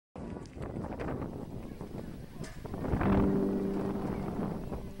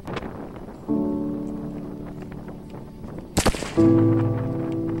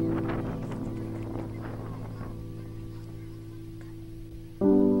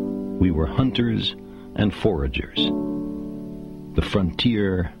We were hunters and foragers. The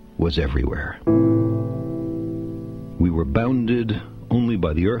frontier was everywhere. We were bounded only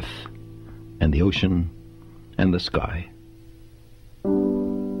by the earth and the ocean and the sky.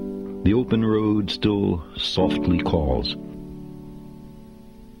 The open road still softly calls.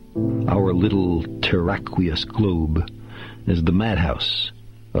 Our little terraqueous globe is the madhouse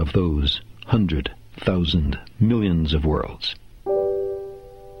of those 100,000 millions of worlds.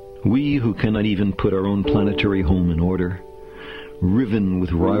 We who cannot even put our own planetary home in order, riven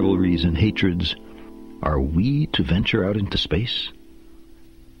with rivalries and hatreds, are we to venture out into space?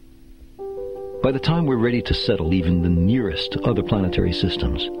 By the time we're ready to settle even the nearest other planetary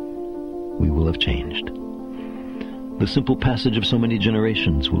systems, we will have changed. The simple passage of so many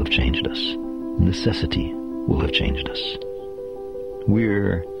generations will have changed us. Necessity will have changed us.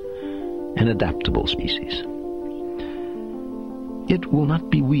 We're an adaptable species. It will not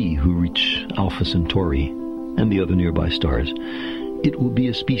be we who reach Alfa Centauri and the other nearby stars. It will be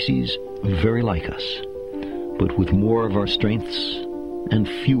a species very like us, but with more of our strengths and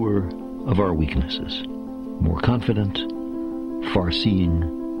fewer of our weaknesses. More confident,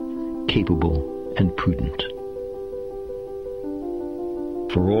 far-seeing, capable, and prudent.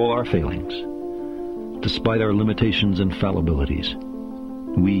 For all our failings, despite our limitations and fallibilities,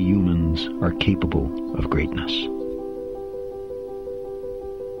 we humans are capable of greatness.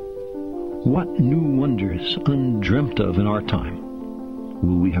 What new wonders, undreamt of in our time,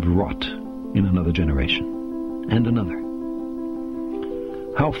 will we have wrought in another generation, and another?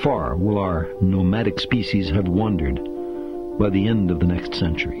 How far will our nomadic species have wandered by the end of the next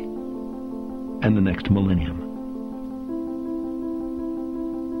century, and the next millennium?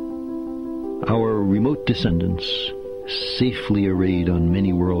 Our remote descendants, safely arrayed on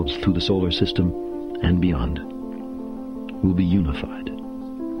many worlds through the solar system and beyond, will be unified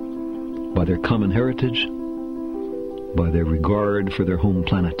by their common heritage, by their regard for their home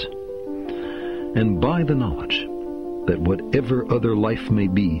planet, and by the knowledge that whatever other life may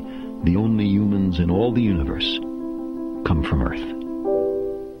be, the only humans in all the universe come from Earth.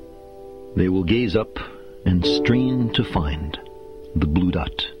 They will gaze up and strain to find the blue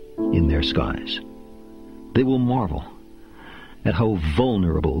dot in their skies. They will marvel at how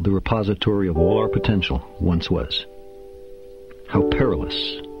vulnerable the repository of all our potential once was, how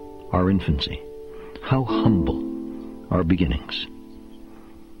perilous our infancy, how humble our beginnings,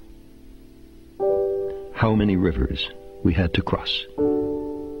 how many rivers we had to cross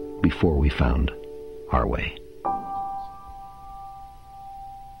before we found our way.